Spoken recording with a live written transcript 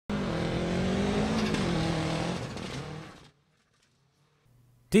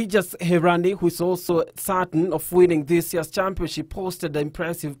Tejas Herani, who is also certain of winning this year's championship, posted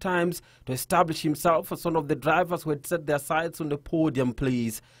impressive times to establish himself as one of the drivers who had set their sights on the podium,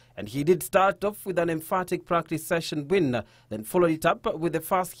 please. And he did start off with an emphatic practice session win, then followed it up with the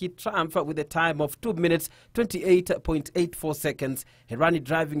first heat triumph with a time of 2 minutes 28.84 seconds. Herani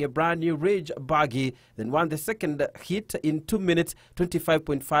driving a brand new Rage buggy, then won the second heat in 2 minutes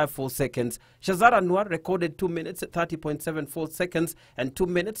 25.54 seconds. Shazara Anwar recorded 2 minutes 30.74 seconds and 2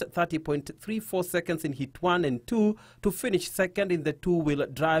 minutes 30.34 seconds in heat 1 and 2 to finish second in the two-wheel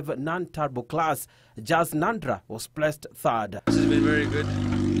drive non-turbo class. Jazz Nandra was placed third. This has been very good.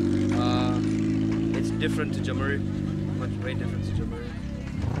 It's different to Jamari, way different to Jamari.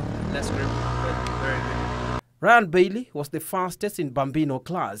 Less grip, but very good. Ryan Bailey was the fastest in Bambino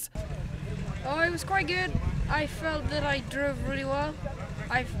class. Oh, it was quite good. I felt that I drove really well.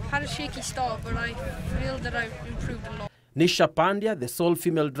 I've had a shaky start, but I feel that I've improved a lot. Nisha Pandya, the sole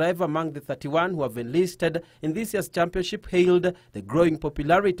female driver among the 31 who have enlisted in this year's championship, hailed the growing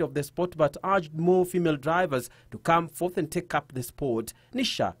popularity of the sport but urged more female drivers to come forth and take up the sport.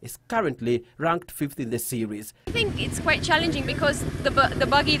 Nisha is currently ranked 5th in the series. I think it's quite challenging because the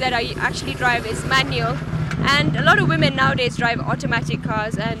buggy that I actually drive is manual, and a lot of women nowadays drive automatic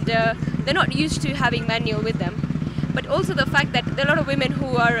cars, and they're not used to having manual with them. But also the fact that there are a lot of women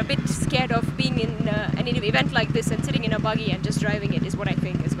who are a bit scared of being in an event like this and sitting in a buggy and just driving it is what I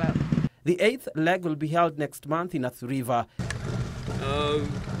think as well. The 8th leg will be held next month in Athi River.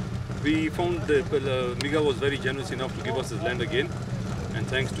 We found that Miga was very generous enough to give us his land again, and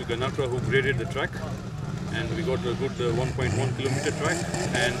thanks to Ganatra who graded the track, and we got a good 1.1 kilometer track,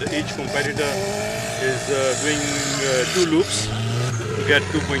 and each competitor is doing 2 loops to get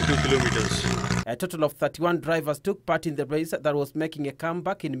 2.2 kilometers. A total of 31 drivers took part in the race that was making a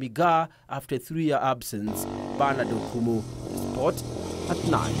comeback in Miga after a 3-year absence. Bernard Okumu, Sport at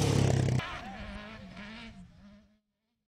 9.